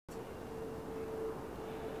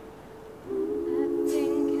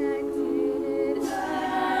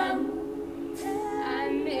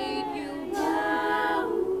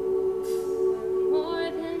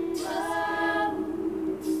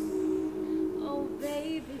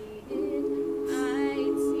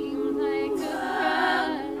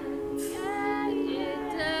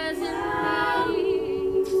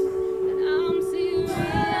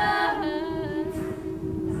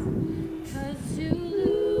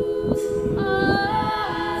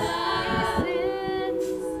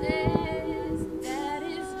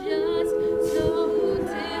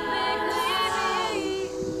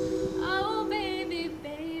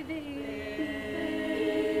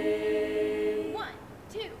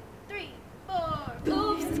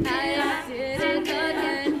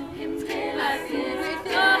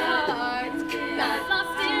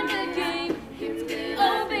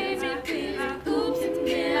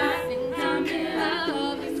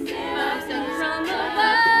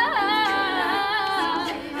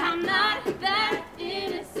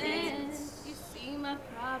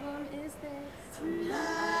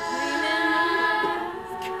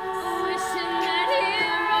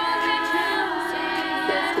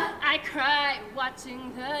watching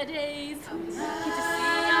the days. Can't you see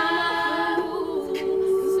I'm a fool?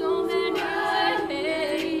 So many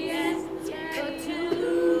ways. But to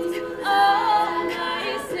lose all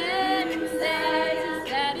my senses,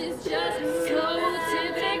 that is just so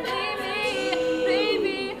typically me,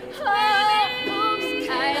 baby. Oh, oops,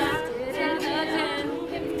 I did it again.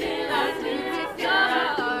 I did it so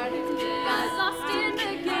hard. Got lost in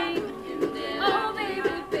the game. Oh,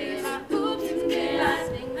 baby, baby, oops, I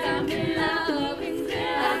think I'm in love.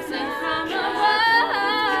 Dancing from above.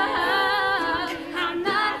 I'm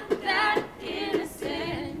not that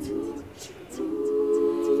innocent.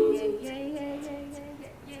 Yeah, yeah, yeah, yeah,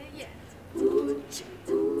 yeah, yeah, yeah. Ooh,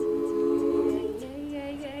 yeah, yeah,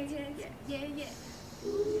 yeah, yeah, yeah, yeah.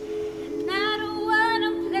 And I don't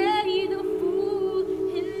wanna play the fool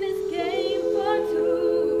in this game for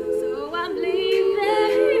two, so I'm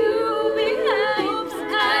leaving you behind.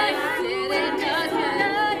 I did it again.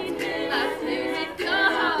 I played it so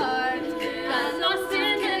hard. Got lost in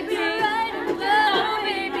the game. Oh,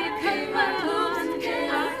 baby, cut my hoops.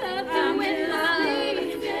 I felt them with love.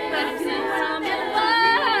 Dancing from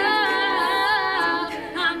above.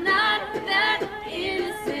 I'm not that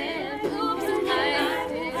innocent. Oops, I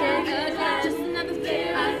did it again. Just another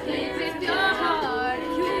game. I played with your heart.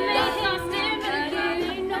 You got lost in the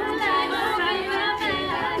game. No life,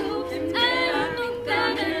 oops, I'm not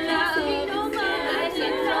gonna love. No more. I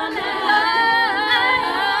did from above.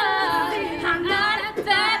 I'm not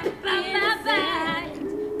that innocent.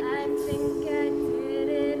 I think I did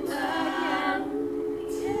it again.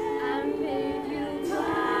 I made you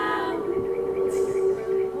proud.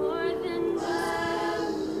 More than bye.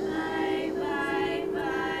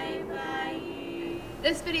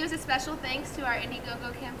 This video is a special thanks to our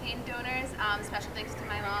IndieGoGo campaign donors. Special thanks to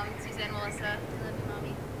my mom, Suzanne Willisa. I love you,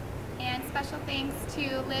 Mommy. And special thanks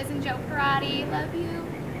to Liz and Joe Pierotti. Love you.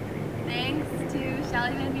 Thanks to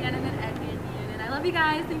Shelly Van Vienen and Ed Van Vienen. And I love you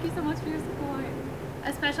guys. Thank you so much for your support.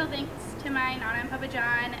 A special thanks to my Nana and Papa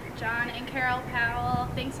John and Carol Powell.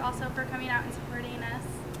 Thanks also for coming out and supporting us.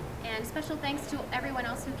 And special thanks to everyone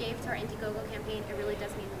else who gave to our IndieGoGo campaign. It really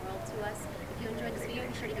does mean the world to us. If you enjoyed this video,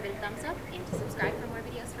 be sure to give it a thumbs up and to subscribe for more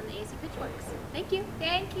videos from the ASUPitchforks. Thank you.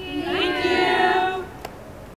 Thank you. Thank you.